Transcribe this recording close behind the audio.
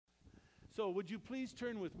So would you please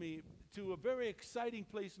turn with me to a very exciting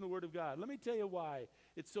place in the Word of God. Let me tell you why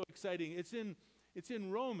it's so exciting. It's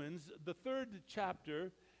in Romans, the 3rd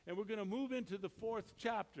chapter, and we're going to move into the 4th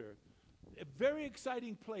chapter. A very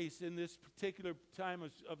exciting place in this particular time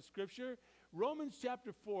of Scripture. Romans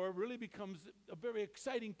chapter 4 really becomes a very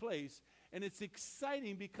exciting place, and it's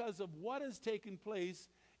exciting because of what has taken place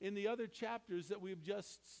in the other chapters that we've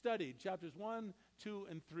just studied, chapters 1, 2,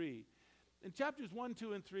 and 3. In chapters 1,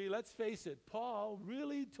 2, and 3, let's face it, Paul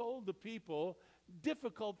really told the people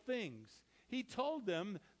difficult things. He told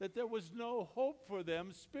them that there was no hope for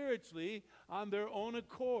them spiritually on their own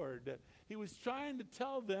accord. He was trying to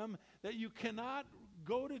tell them that you cannot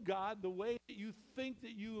go to God the way that you think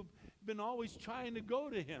that you've been always trying to go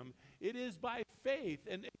to Him. It is by faith.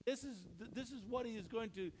 And this is what he is going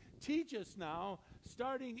to teach us now,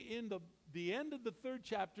 starting in the end of the 3rd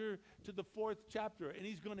chapter to the 4th chapter. And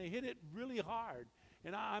he's going to hit it really hard.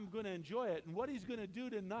 And I'm going to enjoy it. And what he's going to do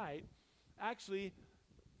tonight, actually,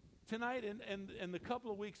 tonight and the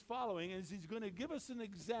couple of weeks following, is he's going to give us an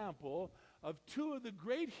example of two of the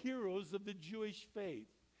great heroes of the Jewish faith,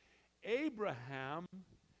 Abraham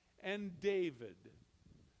and David.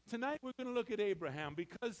 Tonight we're going to look at Abraham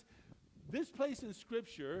because this place in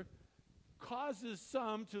Scripture causes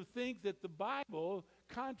some to think that the Bible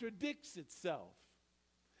contradicts itself.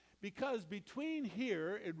 Because between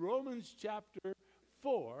here in Romans chapter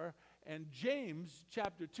 4 and James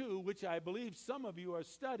chapter 2, which I believe some of you are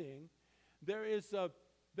studying, there is a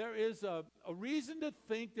reason to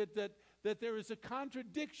think that there is a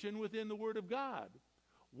contradiction within the Word of God.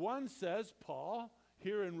 One says, Paul,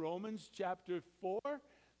 here in Romans chapter 4,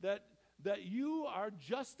 that you are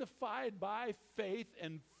justified by faith,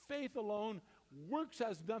 and faith alone, works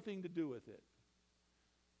has nothing to do with it.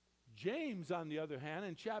 James, on the other hand,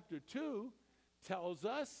 in chapter 2, tells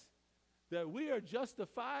us that we are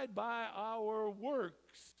justified by our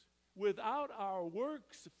works. Without our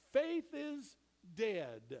works, faith is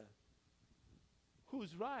dead.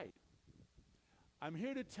 Who's right? I'm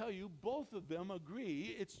here to tell you both of them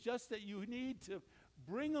agree. It's just that you need to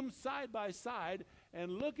bring them side by side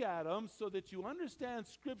and look at them so that you understand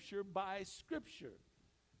Scripture by Scripture.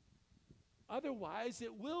 Otherwise,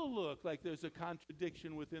 it will look like there's a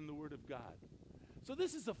contradiction within the Word of God. So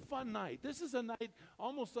this is a fun night. This is a night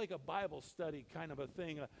almost like a Bible study kind of a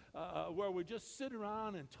thing, where we just sit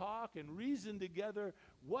around and talk and reason together.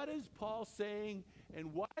 What is Paul saying,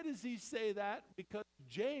 and why does he say that? Because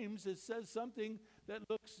James says something that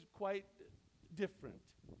looks quite different.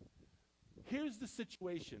 Here's the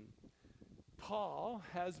situation. Paul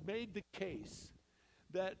has made the case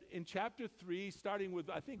that in chapter 3, starting with,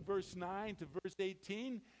 I think, verse 9 to verse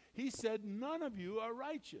 18, he said, none of you are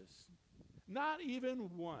righteous. Not even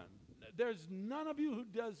one. There's none of you who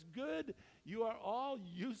does good. You are all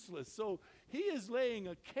useless. So he is laying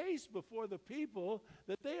a case before the people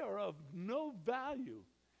that they are of no value.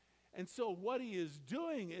 And so what he is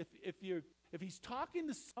doing, if he's talking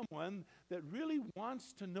to someone that really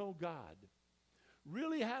wants to know God,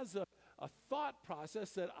 really has a thought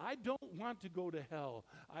process that I don't want to go to hell.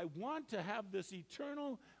 I want to have this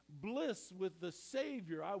eternal bliss with the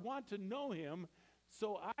Savior. I want to know Him.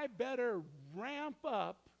 So I better ramp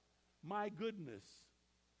up my goodness.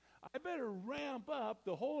 I better ramp up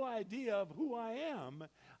the whole idea of who I am.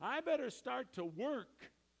 I better start to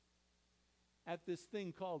work at this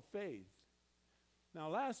thing called faith. Now,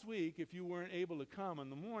 last week, if you weren't able to come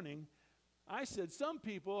in the morning, I said some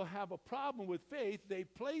people have a problem with faith. They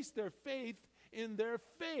place their faith in their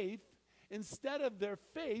faith instead of their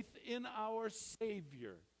faith in our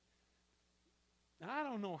Savior. And I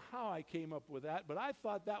don't know how I came up with that, but I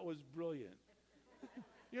thought that was brilliant.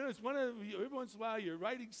 You know, it's every once in a while you're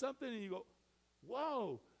writing something and you go,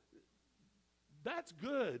 whoa, that's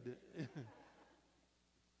good.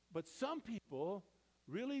 But some people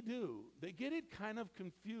really do. They get it kind of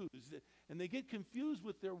confused, and they get confused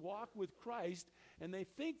with their walk with Christ, and they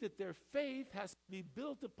think that their faith has to be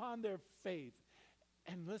built upon their faith.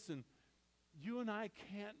 And listen, you and I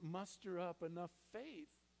can't muster up enough faith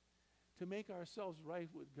to make ourselves right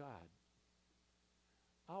with God.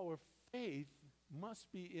 Our faith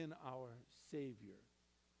must be in our Savior.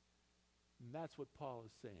 And that's what Paul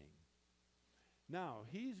is saying. Now,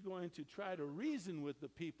 he's going to try to reason with the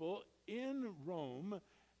people in Rome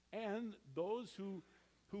and those who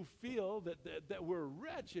feel that we're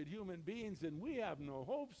wretched human beings and we have no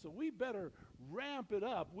hope, so we better ramp it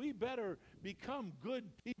up. We better become good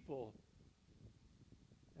people.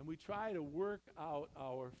 And we try to work out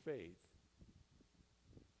our faith.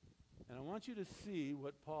 And I want you to see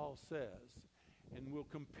what Paul says, and we'll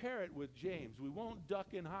compare it with James. We won't duck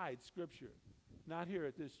and hide Scripture, not here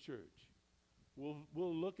at this church.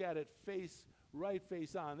 We'll look at it right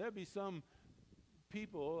face on. There'll be some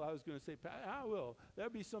people, I was going to say,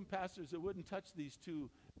 there'll be some pastors that wouldn't touch these two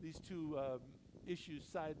issues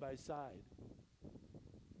side by side.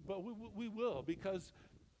 But we will, because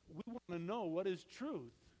we want to know what is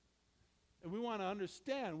truth. And we want to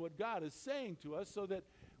understand what God is saying to us so that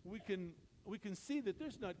we can see that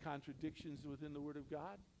there's not contradictions within the Word of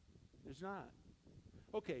God. There's not.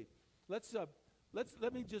 Okay,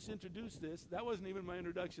 let me just introduce this. That wasn't even my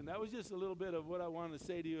introduction. That was just a little bit of what I wanted to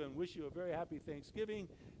say to you and wish you a very happy Thanksgiving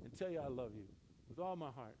and tell you I love you with all my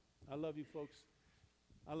heart. I love you, folks.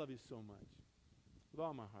 I love you so much with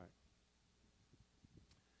all my heart.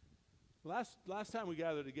 Last time we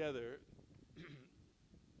gathered together,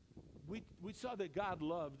 we saw that God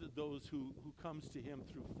loved those who comes to him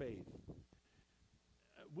through faith.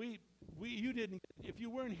 You didn't, if you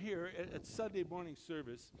weren't here at Sunday morning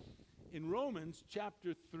service, in Romans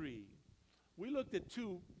chapter 3, we looked at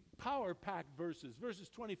two power-packed verses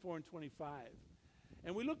 24 and 25.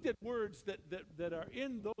 And we looked at words that are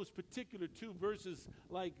in those particular two verses,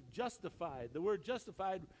 like justified. The word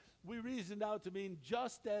justified, we reasoned out to mean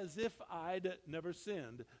just as if I'd never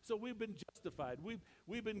sinned. So we've been justified.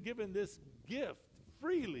 We've been given this gift,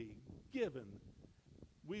 freely given.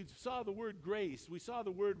 We saw the word grace. We saw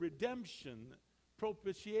the word redemption,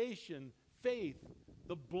 propitiation, faith,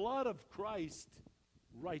 the blood of Christ,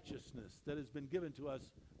 righteousness that has been given to us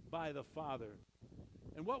by the Father.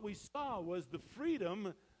 And what we saw was the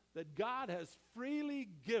freedom that God has freely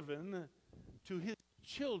given to his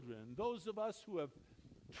children, those of us who have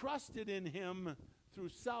trusted in him through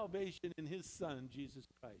salvation in his Son, Jesus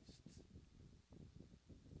Christ.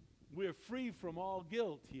 We're free from all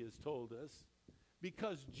guilt, he has told us,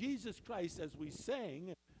 because Jesus Christ, as we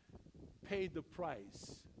sang, paid the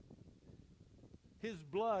price. His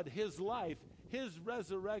blood, his life, his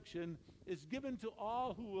resurrection is given to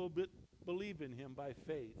all who will believe in him by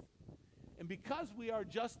faith. And because we are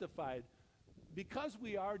justified, because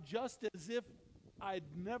we are just as if I'd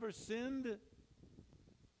never sinned,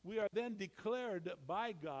 we are then declared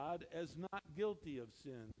by God as not guilty of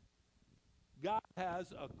sin. God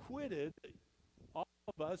has acquitted all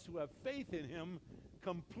of us who have faith in him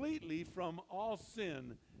completely from all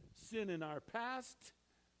sin. Sin in our past,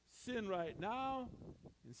 sin right now,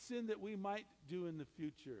 and sin that we might do in the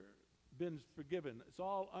future. Been forgiven. It's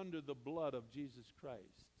all under the blood of Jesus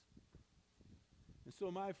Christ. And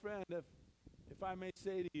so, my friend, if I may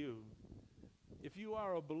say to you, if you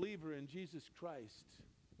are a believer in Jesus Christ,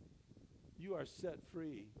 you are set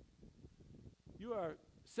free. You are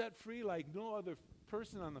set free like no other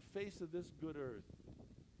person on the face of this good earth.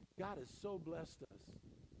 God has so blessed us.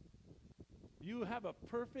 You have a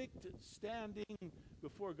perfect standing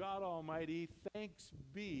before God Almighty. Thanks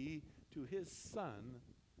be to his Son,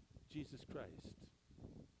 Jesus Christ.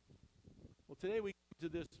 Well, today we come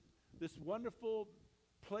to this wonderful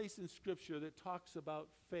place in Scripture that talks about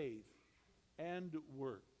faith and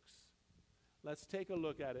works. Let's take a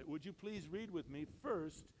look at it. Would you please read with me?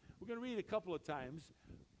 First, we're going to read a couple of times.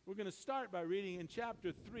 We're going to start by reading in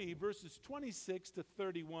chapter 3, verses 26 to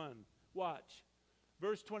 31. Watch.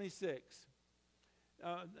 Verse 26.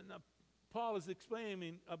 Paul is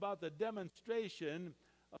explaining about the demonstration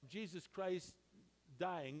of Jesus Christ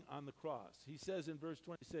dying on the cross. He says in verse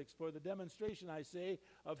 26, "For the demonstration, I say,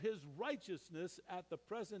 of his righteousness at the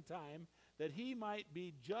present time, that he might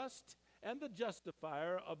be just and the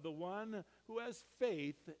justifier of the one who has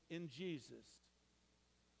faith in Jesus.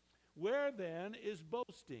 Where then is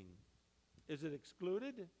boasting? Is it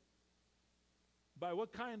excluded? By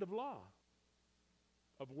what kind of law?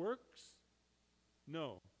 Of works?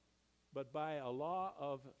 No, but by a law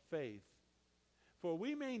of faith. For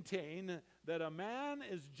we maintain that a man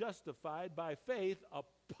is justified by faith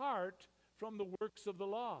apart from the works of the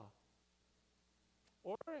law.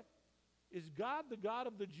 Or is God the God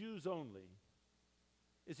of the Jews only?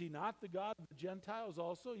 Is he not the God of the Gentiles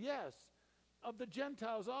also? Yes, of the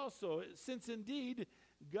Gentiles also, since indeed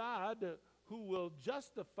God, who will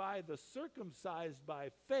justify the circumcised by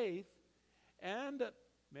faith, and,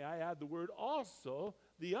 may I add the word also,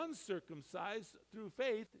 the uncircumcised through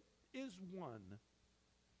faith, is one.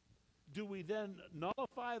 Do we then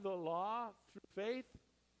nullify the law through faith?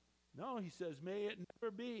 No, he says, may it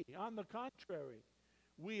never be. On the contrary,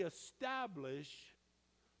 we establish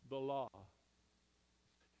the law.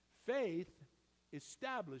 Faith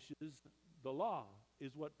establishes the law,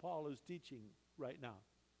 is what Paul is teaching right now.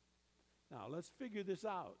 Now, let's figure this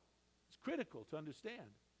out. It's critical to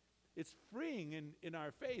understand. It's freeing in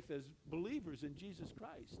our faith as believers in Jesus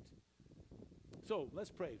Christ. So,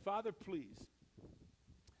 let's pray. Father, please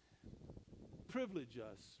privilege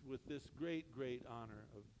us with this great, great honor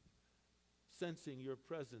of sensing your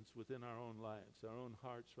presence within our own lives, our own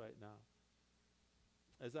hearts right now.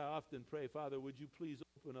 As I often pray, Father, would you please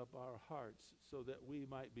open up our hearts so that we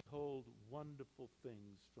might behold wonderful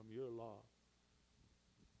things from your law.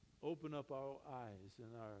 Open up our eyes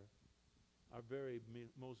and our very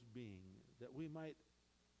most being, that we might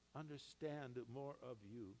understand more of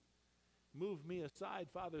you. Move me aside,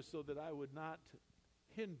 Father, so that I would not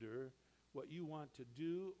hinder what you want to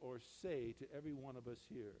do or say to every one of us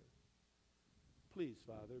here. Please,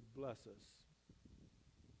 Father, bless us.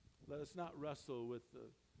 Let us not wrestle with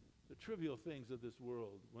the trivial things of this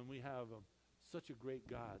world when we have such a great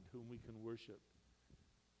God whom we can worship.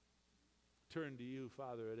 Turn to you,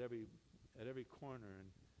 Father, at every corner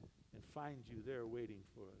and find you there waiting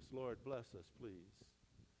for us. Lord, bless us, please.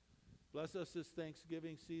 Bless us this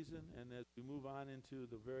Thanksgiving season, and as we move on into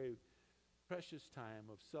the very precious time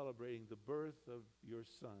of celebrating the birth of your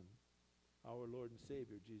Son, our Lord and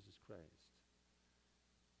Savior, Jesus Christ.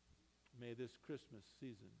 May this Christmas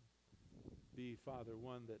season be, Father,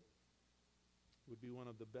 one that would be one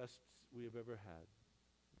of the best we have ever had.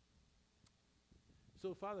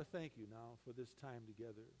 So, Father, thank you now for this time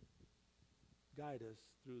together. Guide us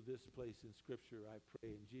through this place in Scripture, I pray,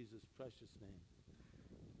 in Jesus' precious name.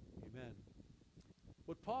 Amen.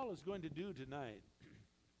 What Paul is going to do tonight,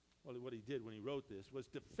 well, what he did when he wrote this, was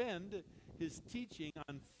defend his teaching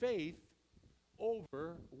on faith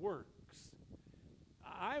over works.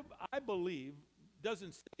 I believe,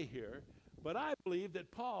 doesn't say here, but I believe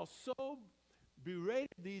that Paul so berated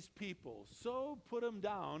these people, so put them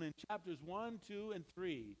down in chapters 1, 2, and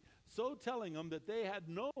 3, so telling them that they had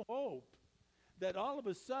no hope, that all of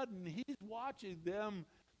a sudden he's watching them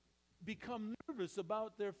become nervous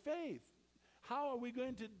about their faith. How are we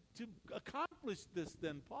going to accomplish this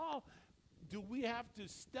then, Paul? Do we have to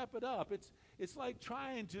step it up? It's like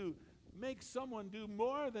trying to make someone do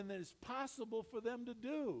more than is possible for them to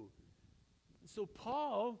do. So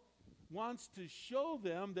Paul wants to show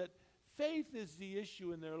them that faith is the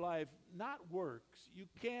issue in their life, not works. You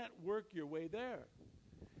can't work your way there.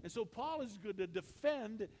 And so Paul is going to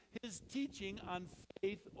defend his teaching on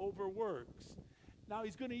faith over works. Now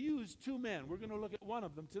he's going to use two men. We're going to look at one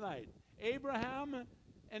of them tonight. Abraham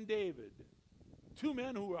and David. Two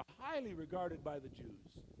men who were highly regarded by the Jews.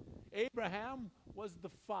 Abraham was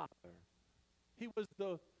the father. He was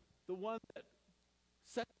the one that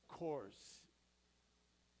set the course.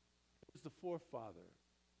 He was the forefather.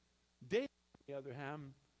 David, on the other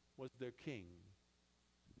hand, was their king.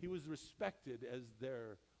 He was respected as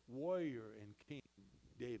their warrior and king,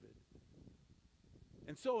 David.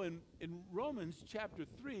 And so in Romans chapter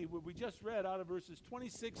 3, where we just read out of verses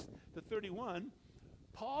 26 to 31,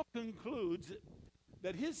 Paul concludes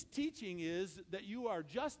that his teaching is that you are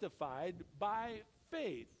justified by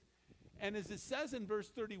faith. And as it says in verse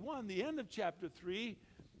 31, the end of chapter 3,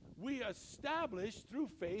 we establish through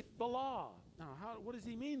faith the law. Now, what does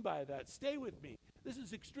he mean by that? Stay with me. This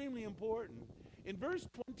is extremely important. In verse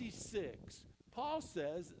 26, Paul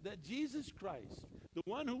says that Jesus Christ, the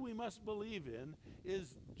one who we must believe in,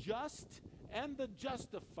 is just and the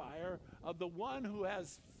justifier of the one who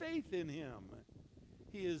has faith in him.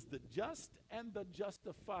 He is the just and the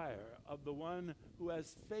justifier of the one who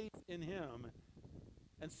has faith in him.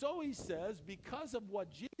 And so he says, because of what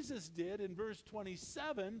Jesus did in verse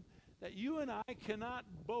 27, that you and I cannot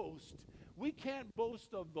boast. We can't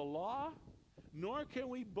boast of the law, nor can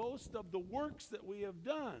we boast of the works that we have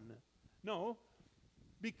done. No,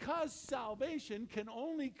 because salvation can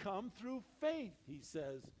only come through faith, he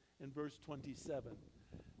says in verse 27.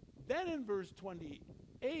 Then in verse 28,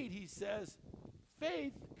 he says,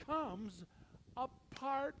 faith comes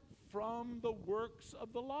apart from the works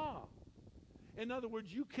of the law. In other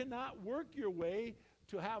words, you cannot work your way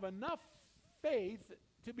to have enough faith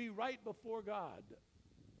to be right before God.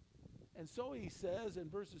 And so he says in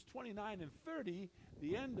verses 29 and 30,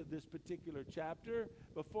 the end of this particular chapter,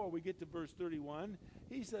 before we get to verse 31,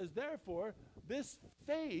 he says, therefore, this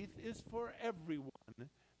faith is for everyone,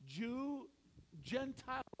 Jew,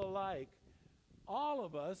 Gentile alike. All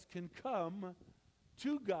of us can come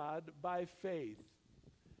to God by faith.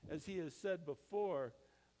 As he has said before,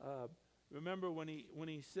 remember when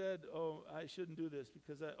he said, I shouldn't do this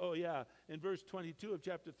because in verse 22 of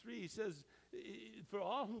chapter 3, he says, for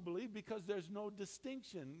all who believe, because there's no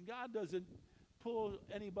distinction. God doesn't pull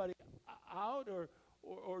anybody out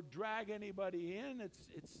or drag anybody in.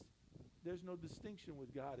 There's no distinction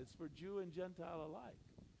with God. It's for Jew and Gentile alike.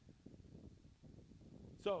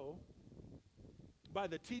 So, by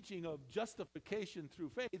the teaching of justification through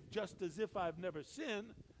faith, just as if I've never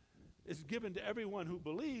sinned, is given to everyone who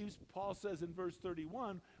believes, Paul says in verse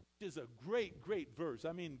 31, which is a great, great verse.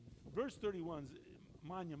 I mean, verse 31 is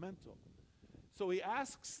monumental. So he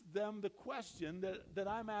asks them the question that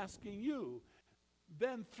I'm asking you.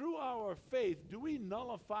 Then through our faith, do we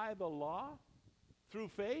nullify the law through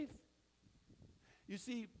faith? You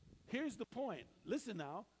see, here's the point. Listen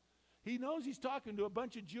now. He knows he's talking to a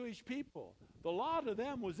bunch of Jewish people. The law to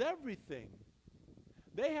them was everything.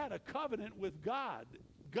 They had a covenant with God.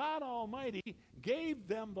 God Almighty gave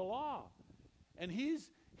them the law. And he's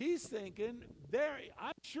thinking,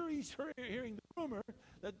 I'm sure he's hearing the rumor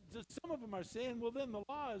that some of them are saying, well, then the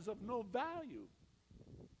law is of no value.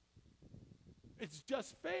 It's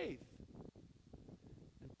just faith.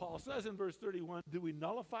 And Paul says in verse 31, do we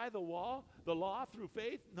nullify the law through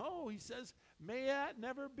faith? No, he says, may that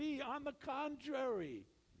never be. On the contrary,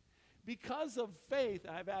 because of faith,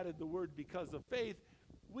 I've added the word because of faith,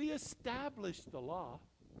 we establish the law.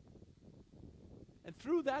 And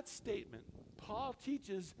through that statement, Paul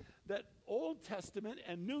teaches that Old Testament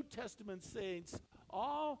and New Testament saints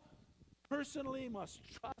all personally must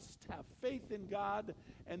trust, have faith in God,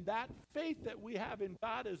 and that faith that we have in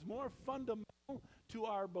God is more fundamental to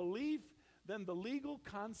our belief than the legal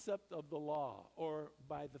concept of the law, or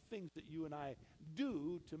by the things that you and I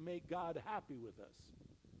do to make God happy with us.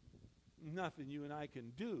 Nothing you and I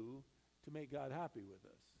can do to make God happy with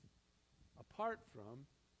us, apart from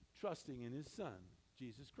trusting in his Son,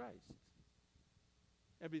 Jesus Christ.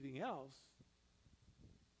 Everything else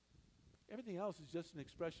is just an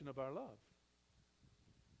expression of our love.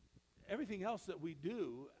 Everything else that we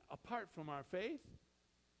do apart from our faith,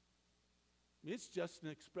 it's just an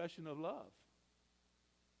expression of love.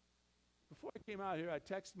 Before I came out here, I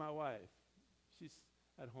texted my wife. She's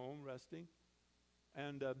at home resting.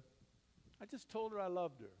 And I just told her I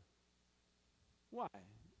loved her. Why?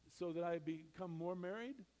 So that I become more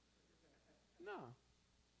married? No.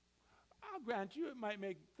 I'll grant you it might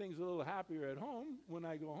make things a little happier at home when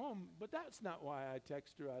I go home, but that's not why I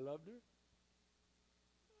text her I loved her.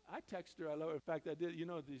 I text her I love her. In fact, I did,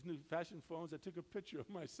 these new fashion phones, I took a picture of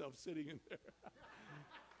myself sitting in there.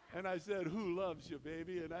 And I said, who loves you,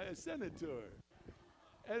 baby? And I sent it to her.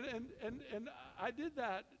 And I did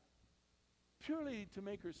that purely to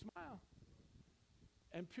make her smile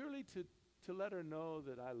and purely to let her know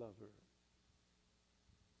that I love her.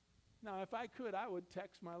 Now, if I could, I would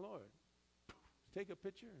text my Lord. Take a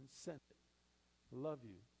picture and send it. Love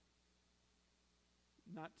you.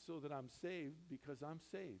 Not so that I'm saved, because I'm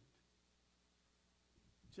saved.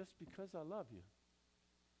 Just because I love you.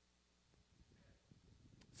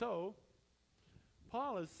 So,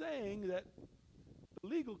 Paul is saying that the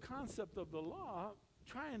legal concept of the law,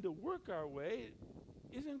 trying to work our way,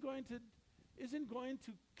 isn't going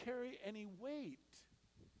to carry any weight.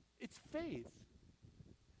 It's faith.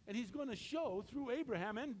 And he's going to show through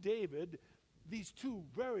Abraham and David, these two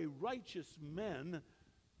very righteous men,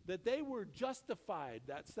 that they were justified.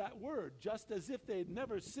 That's that word. Just as if they'd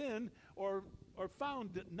never sinned or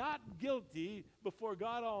found not guilty before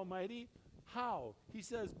God Almighty. How? He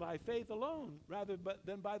says by faith alone rather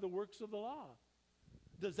than by the works of the law.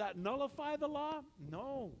 Does that nullify the law?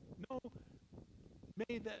 No.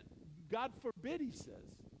 May that, God forbid, he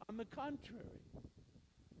says. On the contrary.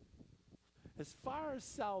 As far as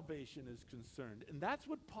salvation is concerned, and that's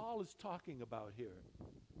what Paul is talking about here.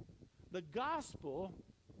 The gospel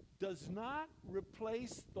does not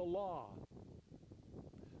replace the law.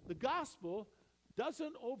 The gospel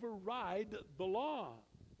doesn't override the law.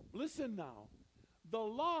 Listen now. The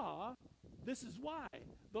law, this is why.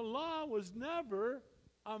 The law was never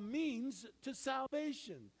a means to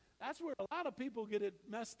salvation. That's where a lot of people get it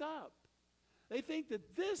messed up. They think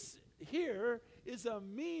that this here is a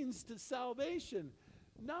means to salvation.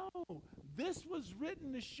 No, this was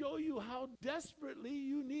written to show you how desperately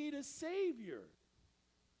you need a Savior.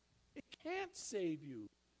 It can't save you.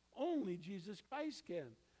 Only Jesus Christ can.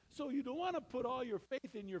 So you don't want to put all your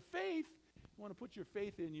faith in your faith. You want to put your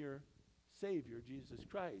faith in your Savior, Jesus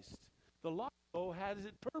Christ. The law, though, has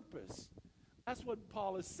its purpose. That's what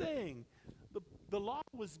Paul is saying. The law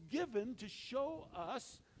was given to show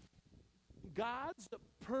us God's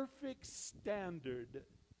perfect standard,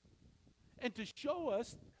 and to show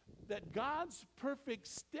us that God's perfect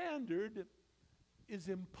standard is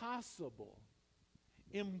impossible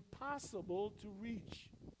to reach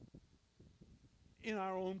in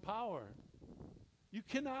our own power. You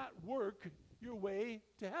cannot work your way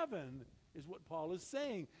to heaven, is what Paul is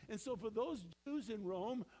saying. And so for those Jews in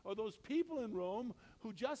Rome, or those people in Rome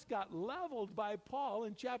who just got leveled by Paul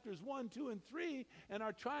in chapters 1, 2, and 3 and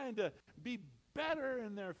are trying to be better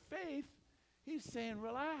in their faith, he's saying,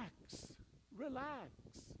 relax.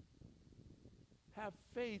 have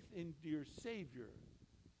faith in your Savior.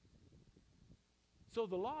 So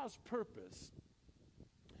the law's purpose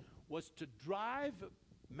was to drive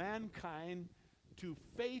mankind to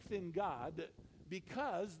faith in God,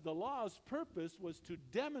 because the law's purpose was to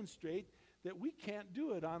demonstrate that we can't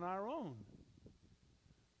do it on our own.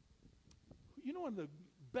 You know one of the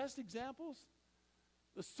best examples?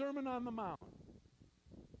 The Sermon on the Mount.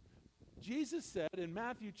 Jesus said in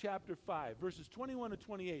Matthew chapter 5, verses 21 to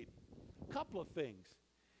 28, a couple of things.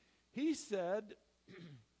 He said,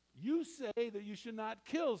 you say that you should not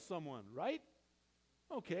kill someone, right?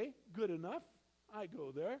 Okay, good enough. I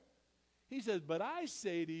go there. He says, but I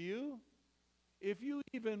say to you, if you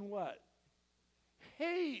even what?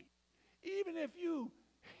 Hate. Even if you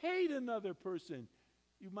hate another person,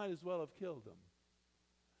 you might as well have killed them.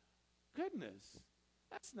 Goodness,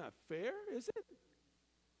 that's not fair, is it?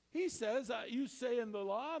 He says, you say in the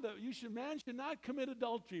law that man should not commit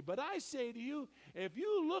adultery. But I say to you, if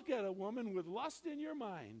you look at a woman with lust in your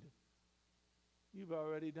mind, you've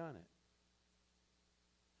already done it.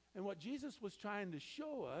 And what Jesus was trying to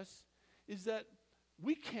show us is that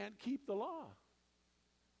we can't keep the law.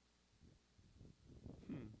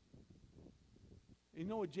 You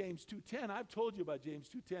know what James 2:10, I've told you about James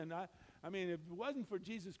 2:10. I mean, if it wasn't for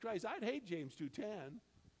Jesus Christ, I'd hate James 2:10.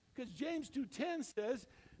 Because James 2:10 says,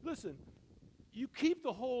 listen, you keep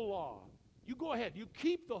the whole law. You go ahead, you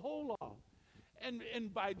keep the whole law.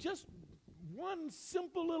 And by just one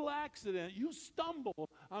simple little accident, you stumble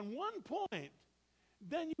on one point,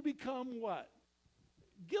 then you become what?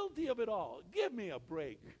 Guilty of it all. Give me a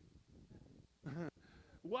break.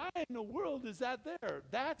 Why in the world is that there?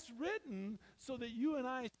 That's written so that you and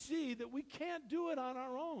I see that we can't do it on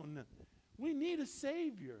our own. We need a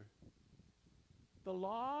Savior. The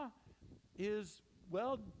law is,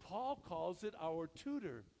 well, Paul calls it our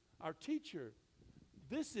tutor, our teacher.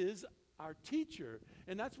 This is our teacher.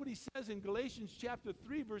 And that's what he says in Galatians chapter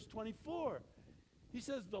 3, verse 24. He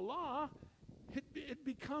says the law, it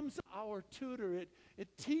becomes our tutor.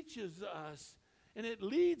 It teaches us. And it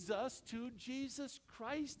leads us to Jesus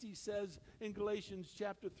Christ, he says in Galatians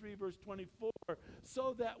chapter 3, verse 24,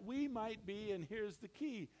 so that we might be, and here's the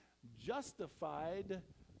key, justified,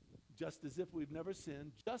 just as if we've never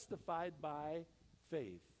sinned, justified by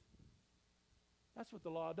faith. That's what the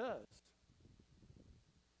law does.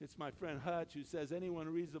 It's my friend Hutch who says anyone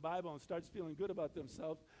who reads the Bible and starts feeling good about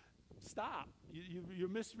themselves, stop. You're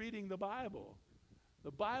misreading the Bible.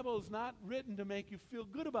 The Bible is not written to make you feel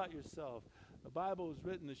good about yourself. The Bible is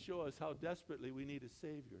written to show us how desperately we need a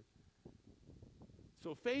Savior.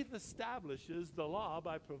 So faith establishes the law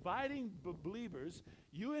by providing believers,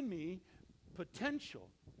 you and me, potential,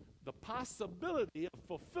 the possibility of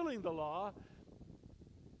fulfilling the law,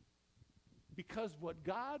 because what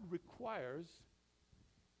God requires,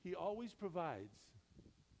 he always provides.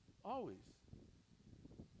 Always.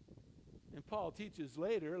 And Paul teaches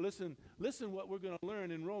later, listen what we're going to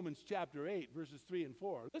learn in Romans chapter 8, verses 3 and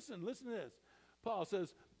 4. Listen to this. Paul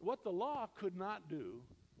says, what the law could not do,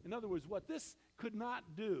 in other words, what this could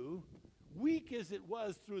not do, weak as it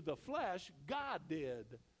was through the flesh, God did.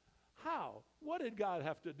 How? What did God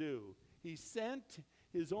have to do? He sent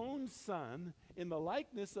his own Son in the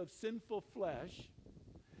likeness of sinful flesh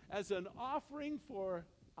as an offering for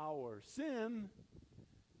our sin,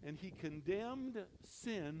 and he condemned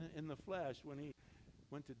sin in the flesh when he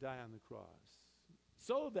went to die on the cross.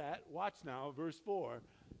 So that, watch now, verse 4,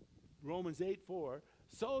 Romans 8:4,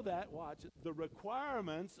 so that, watch, the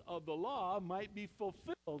requirements of the law might be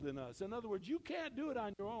fulfilled in us. In other words, you can't do it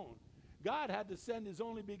on your own. God had to send his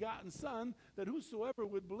only begotten Son, that whosoever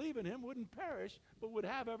would believe in him wouldn't perish, but would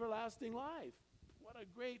have everlasting life. What a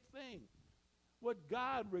great thing. What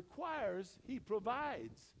God requires, he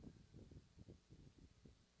provides.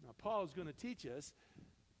 Now, Paul is going to teach us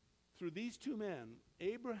through these two men,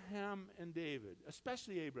 Abraham and David,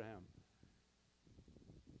 especially Abraham.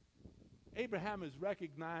 Abraham is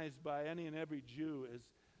recognized by any and every Jew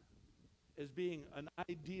as being an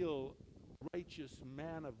ideal, righteous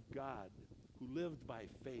man of God who lived by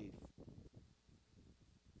faith.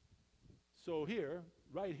 So here,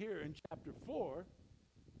 right here in chapter 4,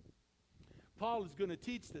 Paul is going to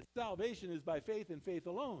teach that salvation is by faith and faith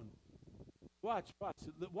alone. Watch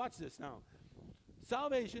this now.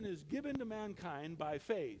 Salvation is given to mankind by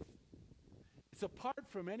faith. It's apart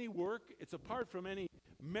from any work. It's apart from any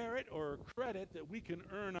merit or credit that we can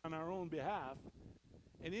earn on our own behalf.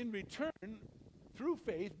 And in return, through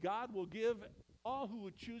faith, God will give all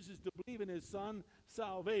who chooses to believe in his Son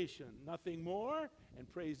salvation. Nothing more, and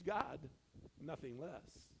praise God, nothing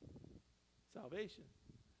less. Salvation.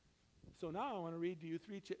 So now I want to read to you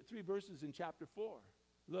three verses in chapter 4.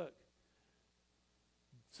 Look.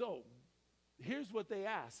 So, here's what they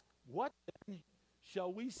ask. What then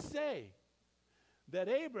shall we say? That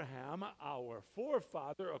Abraham, our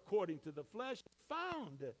forefather, according to the flesh,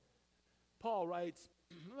 found. Paul writes,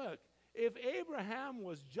 look, if Abraham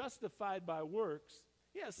was justified by works,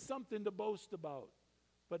 he has something to boast about,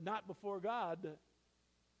 but not before God.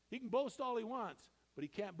 He can boast all he wants, but he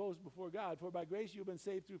can't boast before God. For by grace you've been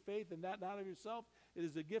saved through faith, and that not of yourself. It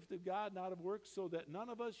is a gift of God, not of works, so that none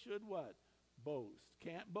of us should what? Boast.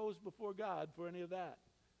 Can't boast before God for any of that.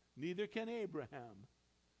 Neither can Abraham.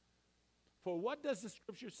 For what does the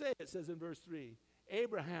scripture say? It says in verse 3,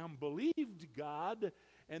 Abraham believed God,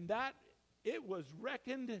 and that it was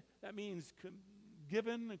reckoned, that means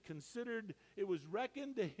given, considered, it was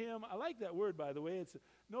reckoned to him. I like that word, by the way.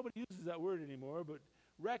 Nobody uses that word anymore, but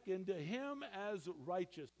reckoned to him as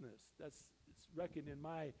righteousness. It's reckoned in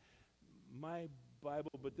my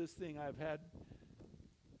Bible, but this thing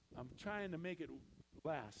I'm trying to make it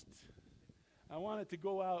last. I want it to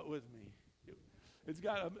go out with me. It's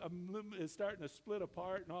starting to split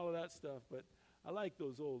apart and all of that stuff, but I like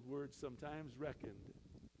those old words sometimes, reckoned.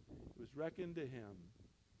 It was reckoned to him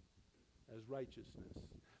as righteousness.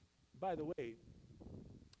 By the way,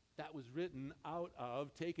 that was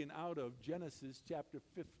taken out of Genesis chapter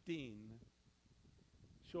 15.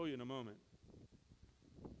 Show you in a moment.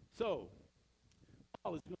 So,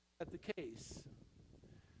 Paul is going to set the case.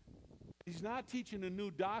 He's not teaching a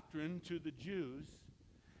new doctrine to the Jews.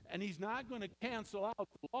 And he's not going to cancel out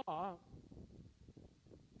the law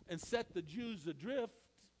and set the Jews adrift.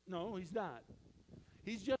 No, he's not.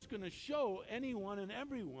 He's just going to show anyone and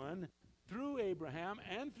everyone through Abraham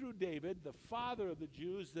and through David, the father of the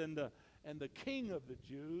Jews and the king of the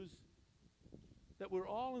Jews, that we're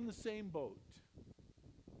all in the same boat.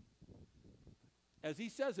 As he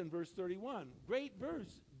says in verse 31, great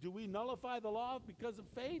verse, do we nullify the law because of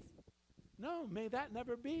faith? No, may that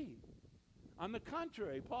never be. On the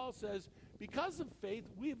contrary, Paul says, because of faith,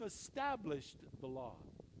 we've established the law.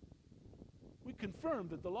 We confirm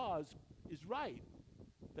that the law is right,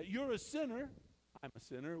 that you're a sinner, I'm a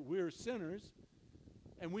sinner, we're sinners,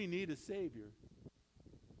 and we need a Savior,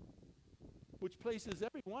 which places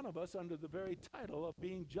every one of us under the very title of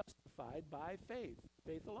being justified by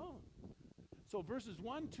faith alone. So verses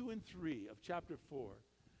 1, 2, and 3 of chapter 4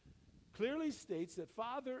 clearly states that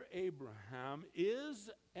Father Abraham is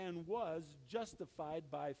and was justified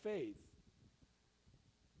by faith.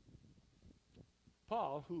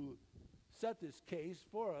 Paul, who set this case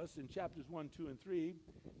for us in chapters 1, 2, and 3,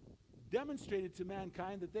 demonstrated to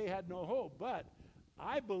mankind that they had no hope. But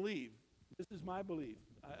I believe, this is my belief,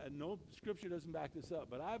 no scripture doesn't back this up,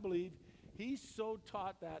 but I believe he so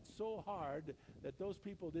taught that so hard that those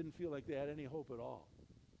people didn't feel like they had any hope at all.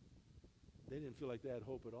 They didn't feel like they had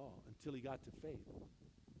hope at all until he got to faith.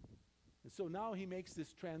 And so now he makes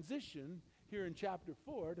this transition here in chapter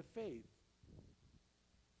 4 to faith.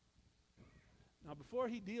 Now before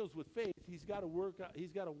he deals with faith, he's got to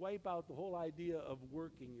wipe out the whole idea of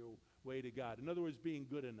working your way to God. In other words, being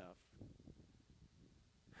good enough.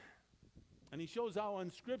 And he shows how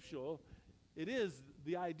unscriptural it is,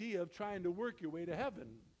 the idea of trying to work your way to heaven,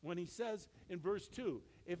 when he says in verse 2,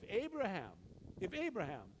 if Abraham,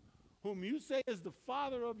 whom you say is the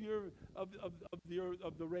father of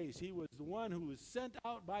the race, he was the one who was sent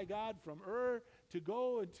out by God from Ur to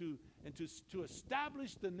go and to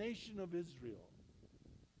establish the nation of Israel.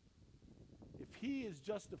 If he is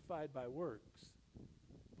justified by works,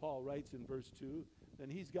 Paul writes in verse 2, then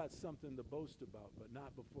he's got something to boast about, but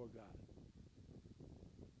not before God.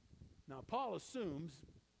 Now Paul assumes,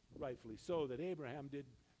 rightfully so, that Abraham did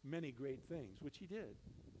many great things, which he did.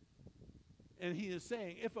 And he is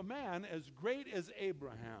saying, if a man as great as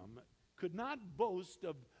Abraham could not boast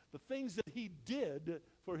of the things that he did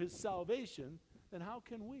for his salvation, then how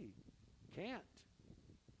can we? Can't.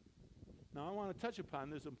 Now I want to touch upon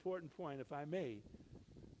this important point, if I may,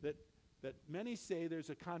 that many say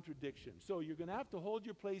there's a contradiction. So you're going to have to hold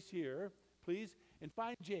your place here, please, and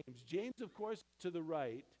find James. James, of course, to the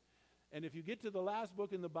right. And if you get to the last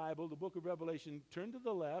book in the Bible, the book of Revelation, turn to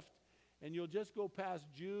the left, and you'll just go past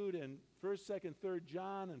Jude and 1st, 2nd, 3rd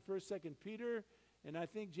John and 1st, 2nd Peter. And I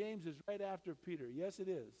think James is right after Peter. Yes, it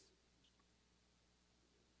is.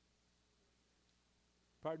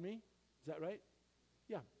 Pardon me? Is that right?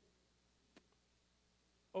 Yeah.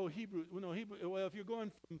 Oh, Hebrew. Well, no, Hebrew. Well, if you're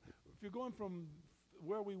going from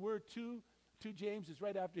where we were to James, it's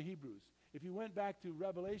right after Hebrews. If you went back to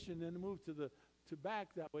Revelation and moved to back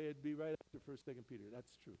that way, it'd be right after 1st, 2nd Peter.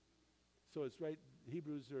 That's true. So it's right,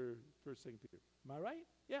 Hebrews or 1st, 2nd Peter. Am I right?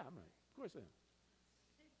 Yeah, I'm right. Of course I am.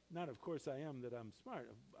 Not of course I am that I'm smart.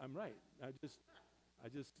 I'm right. I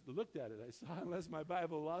just looked at it. I saw, unless my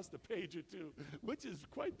Bible lost a page or two, which is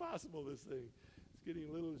quite possible, this thing. It's getting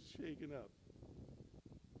a little shaken up.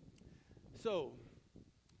 So,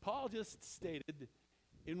 Paul just stated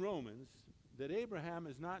in Romans that Abraham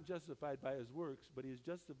is not justified by his works, but he is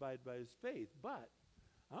justified by his faith. But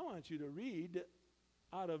I want you to read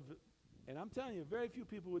out of, and I'm telling you, very few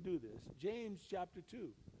people would do this, James chapter 2,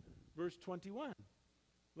 verse 21.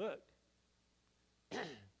 Look.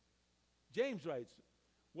 James writes,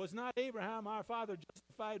 was not Abraham our father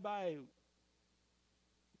justified by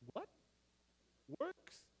what?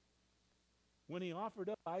 Works? When he offered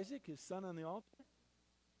up Isaac, his son, on the altar?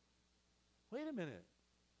 Wait a minute.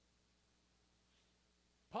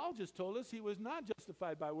 Paul just told us he was not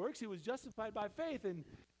justified by works, he was justified by faith. And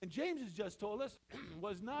James has just told us,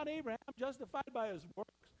 was not Abraham justified by his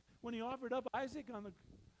works when he offered up Isaac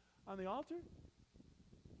on the altar?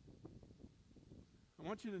 I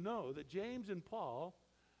want you to know that James and Paul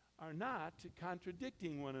are not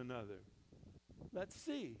contradicting one another. Let's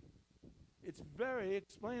see. It's very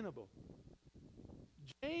explainable.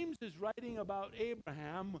 James is writing about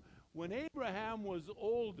Abraham when Abraham was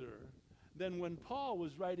older than when Paul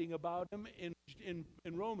was writing about him in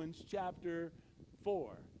Romans chapter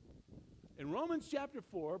 4. In Romans chapter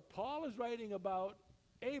 4, Paul is writing about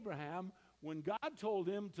Abraham when God told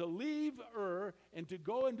him to leave Ur and to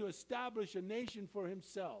go and to establish a nation for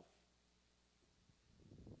himself.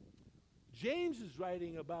 James is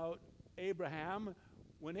writing about Abraham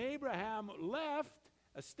when Abraham left,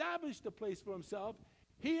 established a place for himself.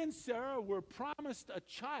 He and Sarah were promised a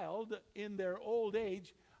child in their old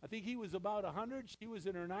age. I think he was about 100, she was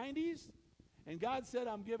in her 90s. And God said,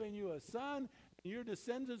 I'm giving you a son, and your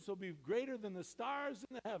descendants will be greater than the stars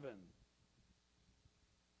in heaven.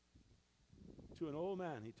 To an old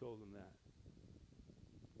man, he told him that.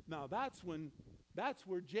 Now that's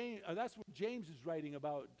where James is writing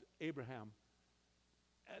about Abraham.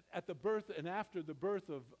 At the birth and after the birth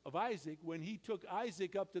of Isaac, when he took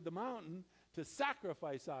Isaac up to the mountain to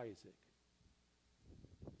sacrifice Isaac.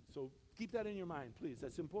 So keep that in your mind, please.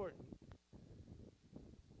 That's important.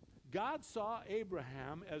 God saw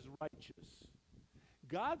Abraham as righteous.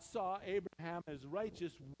 God saw Abraham as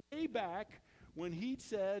righteous way back when he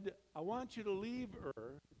said, I want you to leave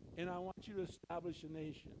Ur and I want you to establish a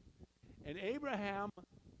nation. And Abraham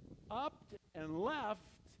upped and left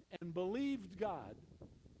and believed God.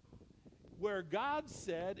 Where God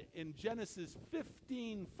said in Genesis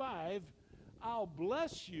 15:5, I'll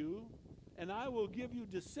bless you and I will give you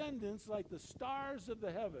descendants like the stars of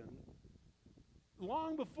the heaven,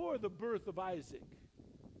 long before the birth of Isaac.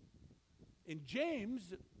 In James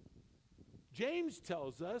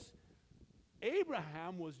tells us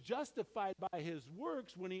Abraham was justified by his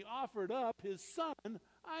works when he offered up his son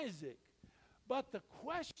Isaac. But the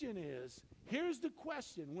question is, here's the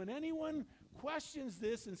question. When anyone questions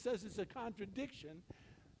this and says it's a contradiction,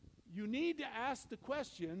 you need to ask the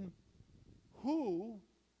question, who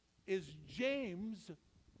is James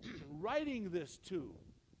writing this to?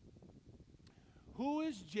 Who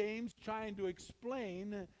is James trying to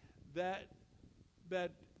explain that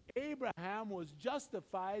Abraham was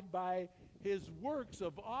justified by his works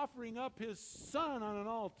of offering up his son on an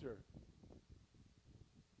altar?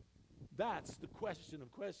 That's the question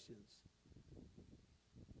of questions.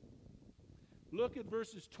 Look at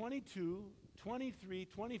verses 22, 23,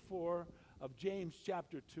 24 of James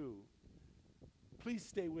chapter 2. Please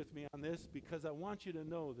stay with me on this because I want you to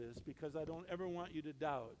know this, because I don't ever want you to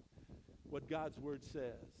doubt what God's word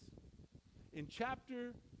says. In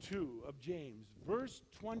chapter 2 of James, verse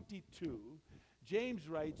 22, James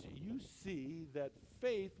writes, you see that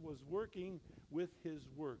faith was working with his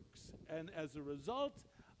works, and as a result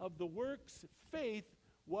of the works, faith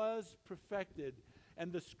was perfected.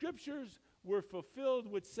 And the scriptures were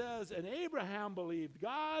fulfilled, which says, and Abraham believed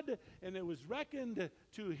God, and it was reckoned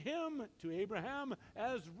to him, to Abraham,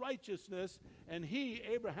 as righteousness, and he,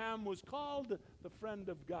 Abraham, was called the friend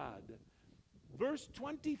of God. Verse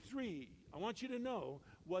 23, I want you to know,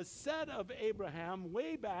 was said of Abraham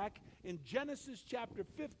way back in Genesis chapter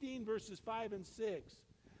 15, verses 5 and 6.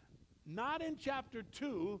 Not in chapter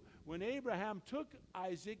 2, when Abraham took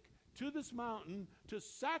Isaac to this mountain to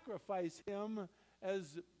sacrifice him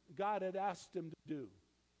as God had asked him to do.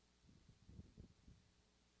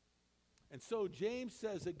 And so James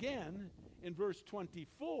says again in verse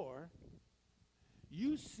 24,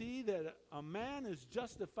 you see that a man is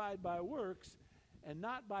justified by works and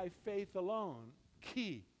not by faith alone.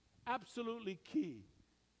 Key, absolutely key.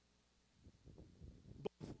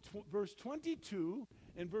 Both verse 22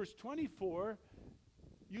 and verse 24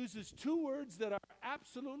 uses two words that are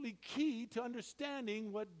absolutely key to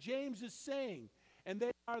understanding what James is saying. And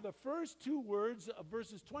they are the first two words of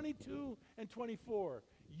verses 22 and 24.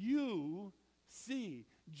 You see.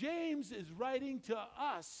 James is writing to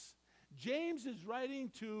us. James is writing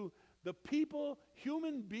to the people,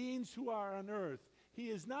 human beings who are on earth. He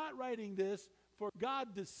is not writing this for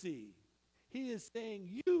God to see. He is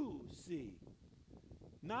saying, you see,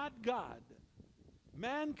 not God.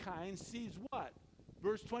 Mankind sees what?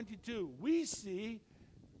 Verse 22, we see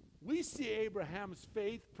Abraham's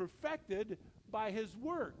faith perfected by his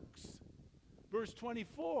works. Verse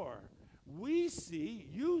 24,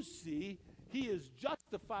 you see, he is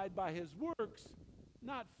justified by his works,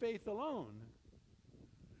 not faith alone.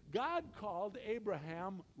 God called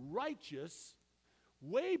Abraham righteous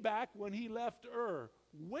way back when he left Ur,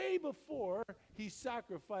 way before he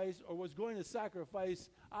sacrificed or was going to sacrifice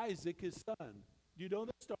Isaac, his son. Do you know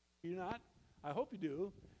that story? Do you not? I hope you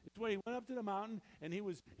do. It's when he went up to the mountain and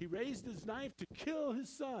he raised his knife to kill his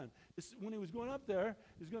son. When he was going up there,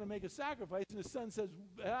 he was going to make a sacrifice, and his son says,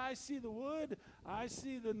 I see the wood, I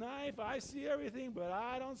see the knife, I see everything, but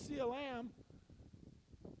I don't see a lamb.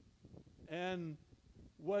 And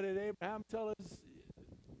what did Abraham tell us?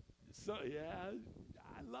 So, yeah,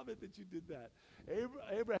 I love it that you did that.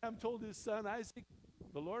 Abraham told his son Isaac,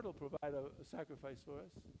 the Lord will provide a sacrifice for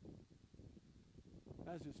us.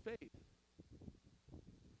 That's his faith.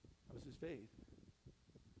 That was his faith.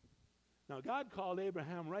 Now, God called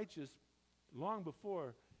Abraham righteous long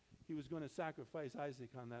before he was going to sacrifice Isaac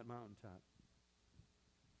on that mountaintop.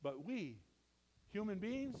 But we, human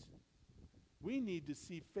beings, we need to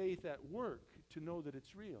see faith at work to know that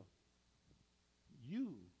it's real.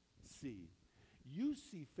 You see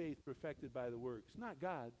faith perfected by the works, not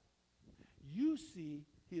God. You see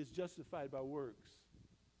he is justified by works,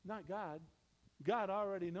 not God. God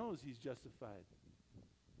already knows he's justified.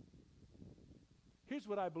 Here's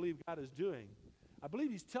what I believe God is doing. I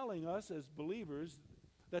believe he's telling us as believers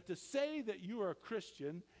that to say that you are a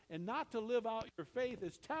Christian and not to live out your faith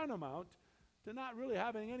is tantamount to not really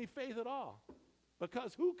having any faith at all.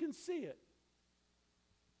 Because who can see it?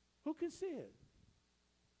 Who can see it?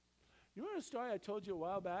 You remember a story I told you a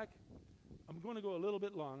while back? I'm going to go a little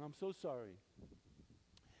bit long. I'm so sorry.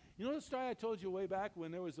 You know the story I told you way back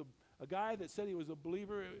when there was a guy that said he was a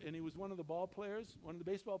believer and he was one of the ball players, one of the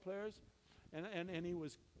baseball players, and he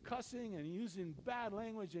was cussing and using bad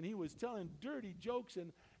language and he was telling dirty jokes,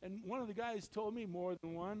 and one of the guys told me, more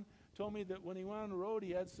than one, told me that when he went on the road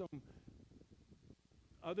he had some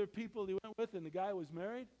other people he went with and the guy was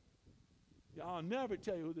married. I'll never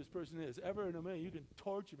tell you who this person is. Ever in a million. You can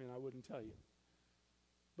torture me and I wouldn't tell you.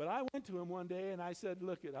 But I went to him one day and I said,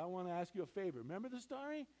 look, I want to ask you a favor. Remember the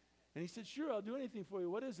story? And he said, sure, I'll do anything for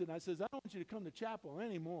you. What is it? And I says, I don't want you to come to chapel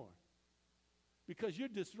anymore. Because you're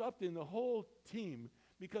disrupting the whole team.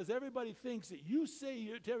 Because everybody thinks that you say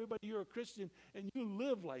to everybody you're a Christian and you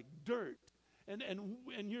live like dirt. And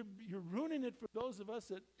you're ruining it for those of us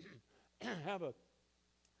that have a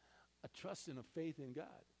trust and a faith in God.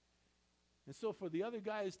 And so for the other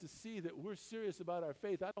guys to see that we're serious about our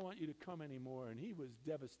faith, I don't want you to come anymore. And he was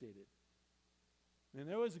devastated. And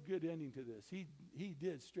there was a good ending to this. He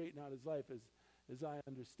did straighten out his life as I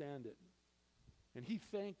understand it. And he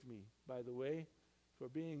thanked me, by the way, for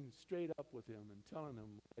being straight up with him and telling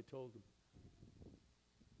him what I told him.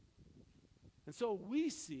 And so we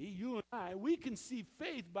see, you and I, we can see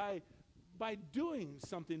faith by doing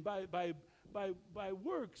something, by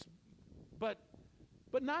works, but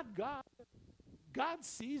not God. God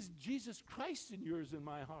sees Jesus Christ in yours and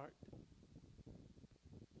my heart.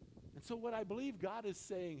 And so what I believe God is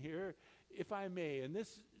saying here, if I may, and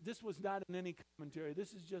this was not in any commentary,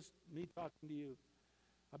 this is just me talking to you.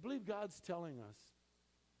 I believe God's telling us,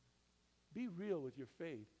 be real with your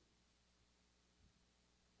faith.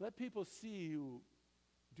 Let people see you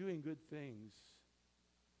doing good things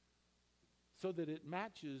so that it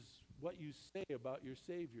matches what you say about your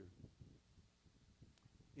Savior.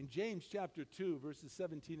 In James chapter 2, verses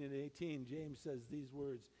 17 and 18, James says these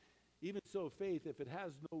words, even so faith, if it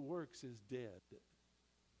has no works, is dead,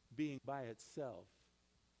 being by itself.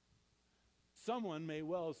 Someone may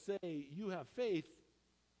well say, you have faith,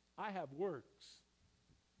 I have works.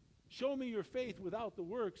 Show me your faith without the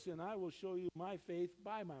works, and I will show you my faith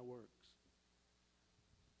by my works.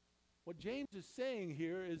 What James is saying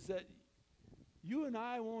here is that you and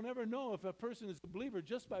I won't ever know if a person is a believer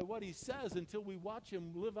just by what he says until we watch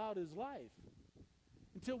him live out his life,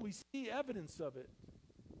 until we see evidence of it.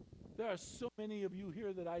 There are so many of you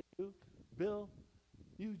here that I do. Bill,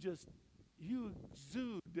 you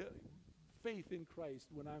exude faith in Christ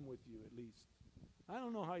when I'm with you, at least. I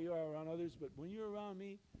don't know how you are around others, but when you're around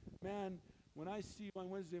me, man, when I see you on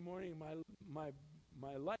Wednesday morning, my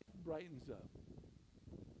life brightens up.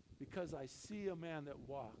 because I see a man that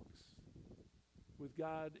walks with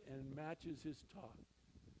God and matches his talk.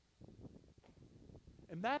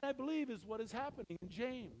 And that, I believe, is what is happening in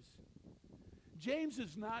James. James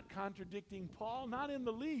is not contradicting Paul, not in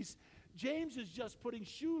the least. James is just putting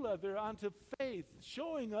shoe leather onto faith,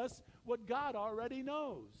 showing us what God already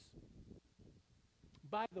knows.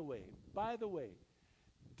 By the way,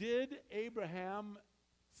 did Abraham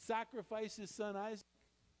sacrifice his son Isaac?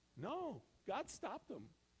 No, God stopped him.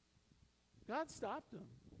 God stopped him.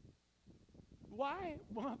 Why?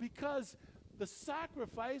 Well, because the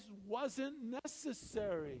sacrifice wasn't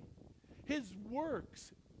necessary. His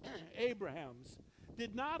works, Abraham's,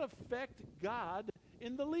 did not affect God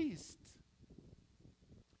in the least.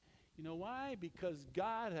 You know why? Because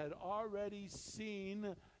God had already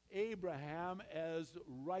seen Abraham as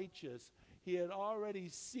righteous. He had already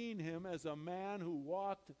seen him as a man who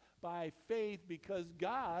walked by faith, because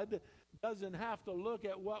God doesn't have to look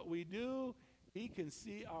at what we do. He can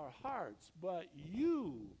see our hearts. But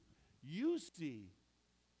you see,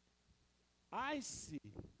 I see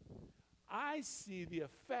the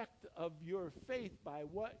effect of your faith by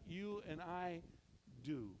what you and I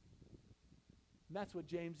do. And that's what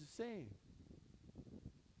James is saying.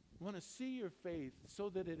 I want to see your faith so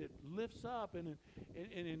that it lifts up and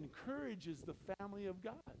encourages the family of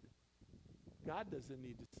God. God doesn't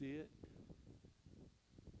need to see it.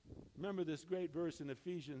 Remember this great verse in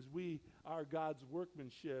Ephesians, we are God's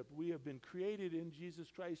workmanship. We have been created in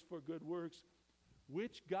Jesus Christ for good works,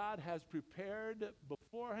 which God has prepared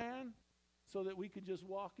beforehand so that we could just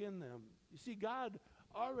walk in them. You see, God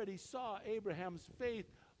already saw Abraham's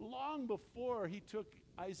faith long before he took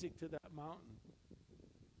Isaac to that mountain.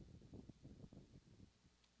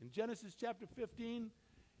 In Genesis chapter 15,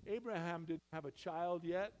 Abraham didn't have a child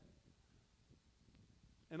yet.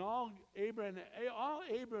 And all Abraham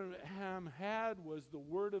had was the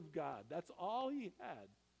word of God. That's all he had.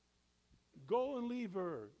 Go and leave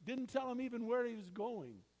Ur. Didn't tell him even where he was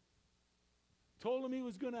going. Told him he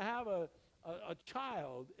was going to have a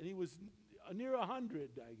child, and he was near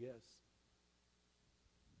 100, I guess.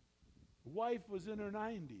 Wife was in her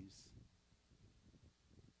 90s.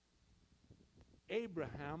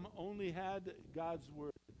 Abraham only had God's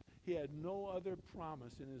word. He had no other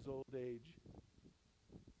promise in his old age.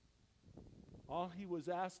 All he was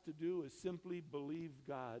asked to do is simply believe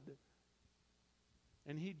God.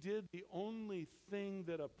 And he did the only thing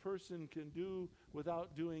that a person can do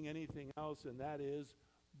without doing anything else, and that is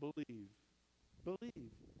believe.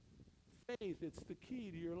 Believe. Faith, it's the key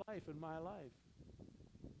to your life and my life.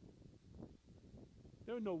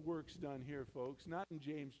 There are no works done here, folks, not in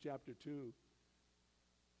James chapter 2.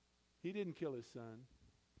 He didn't kill his son.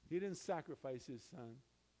 He didn't sacrifice his son.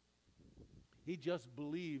 He just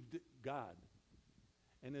believed God.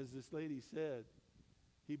 And as this lady said,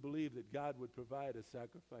 he believed that God would provide a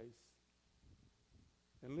sacrifice.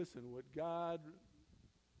 And listen, what God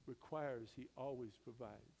requires, he always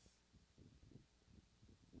provides.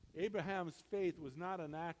 Abraham's faith was not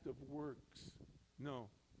an act of works. No,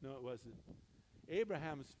 it wasn't.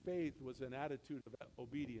 Abraham's faith was an attitude of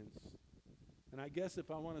obedience. And I guess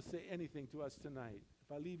if I want to say anything to us tonight,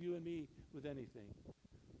 if I leave you and me with anything,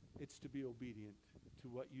 it's to be obedient to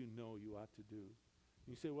what you know you ought to do.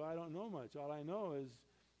 You say, well, I don't know much. All I know is,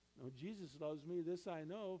 Jesus loves me. This I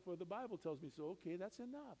know, for the Bible tells me so. Okay, that's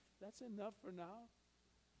enough. That's enough for now.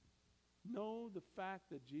 Know the fact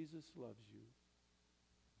that Jesus loves you.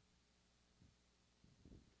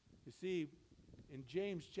 You see, in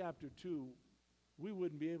James chapter 2, we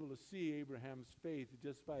wouldn't be able to see Abraham's faith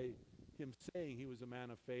just by him saying he was a man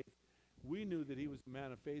of faith. We knew that he was a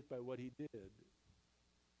man of faith by what he did.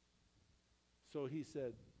 So he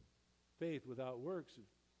said, faith without works,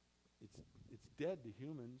 it's dead to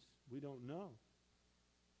humans. We don't know.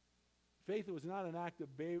 Faith was not an act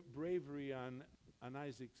of bravery on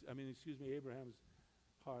Abraham's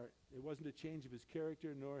heart. It wasn't a change of his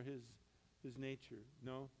character nor his nature.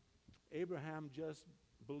 No. Abraham just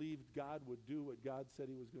believed God would do what God said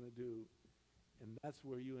he was going to do. And that's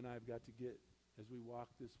where you and I have got to get as we walk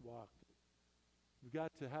this walk. We've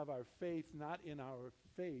got to have our faith not in our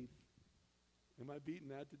faith. Am I beating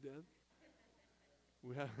that to death?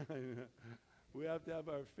 We have to have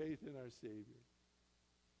our faith in our Savior,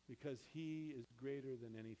 because he is greater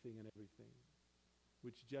than anything and everything,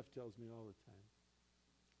 which Jeff tells me all the time.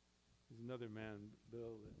 There's another man,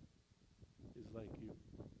 Bill, that is like you.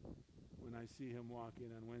 When I see him walk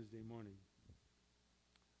in on Wednesday morning,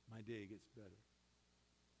 my day gets better.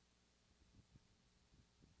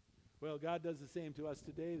 Well, God does the same to us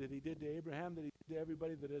today that he did to Abraham, that he did to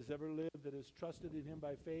everybody that has ever lived, that has trusted in him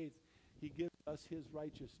by faith. He gives us his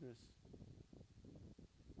righteousness.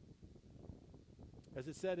 As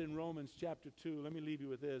it said in Romans chapter 2, let me leave you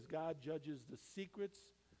with this. God judges the secrets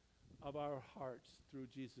of our hearts through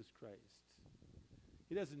Jesus Christ.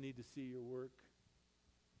 He doesn't need to see your work.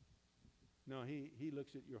 No, he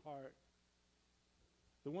looks at your heart.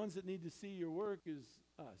 The ones that need to see your work is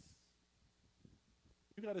us.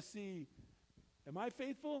 You got to see, am I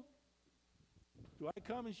faithful? Do I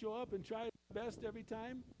come and show up and try my best every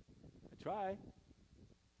time? I try.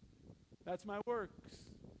 That's my works.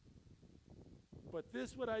 But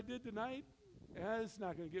this, what I did tonight, it's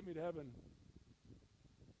not going to get me to heaven.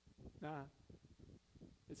 Nah,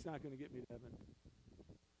 it's not going to get me to heaven.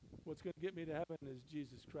 What's going to get me to heaven is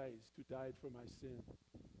Jesus Christ, who died for my sin.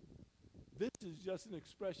 This is just an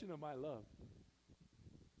expression of my love.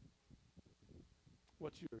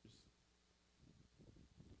 What's yours?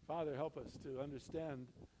 Father, help us to understand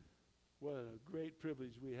what a great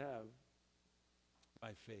privilege we have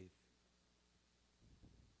by faith.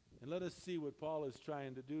 And let us see what Paul is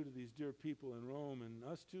trying to do to these dear people in Rome and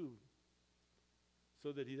us too,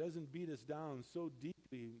 so that he doesn't beat us down so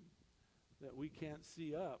deeply that we can't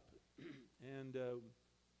see up and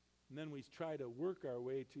then we try to work our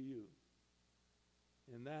way to you.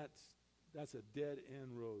 And that's a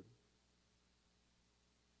dead-end road.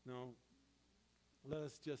 No, let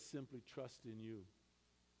us just simply trust in you.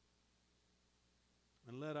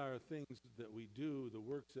 And let our things that we do, the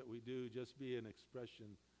works that we do, just be an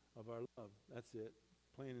expression of our love. That's it,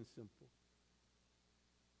 plain and simple.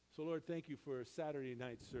 So, Lord, thank you for Saturday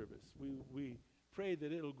night service. We pray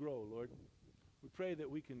that it'll grow, Lord. We pray that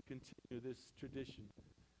we can continue this tradition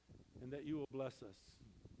and that you will bless us.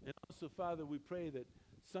 And also, Father, we pray that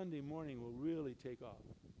Sunday morning will really take off.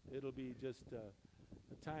 It'll be just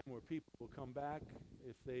a time where people will come back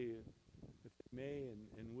if they may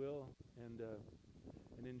and will and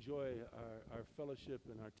enjoy our fellowship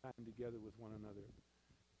and our time together with one another.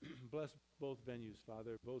 Bless both venues,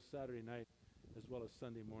 Father, both Saturday night as well as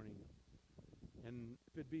Sunday morning. And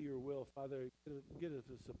if it be your will, Father, get us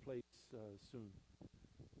a place soon.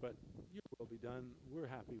 But your will be done. We're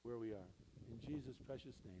happy where we are. In Jesus'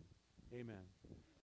 precious name, amen.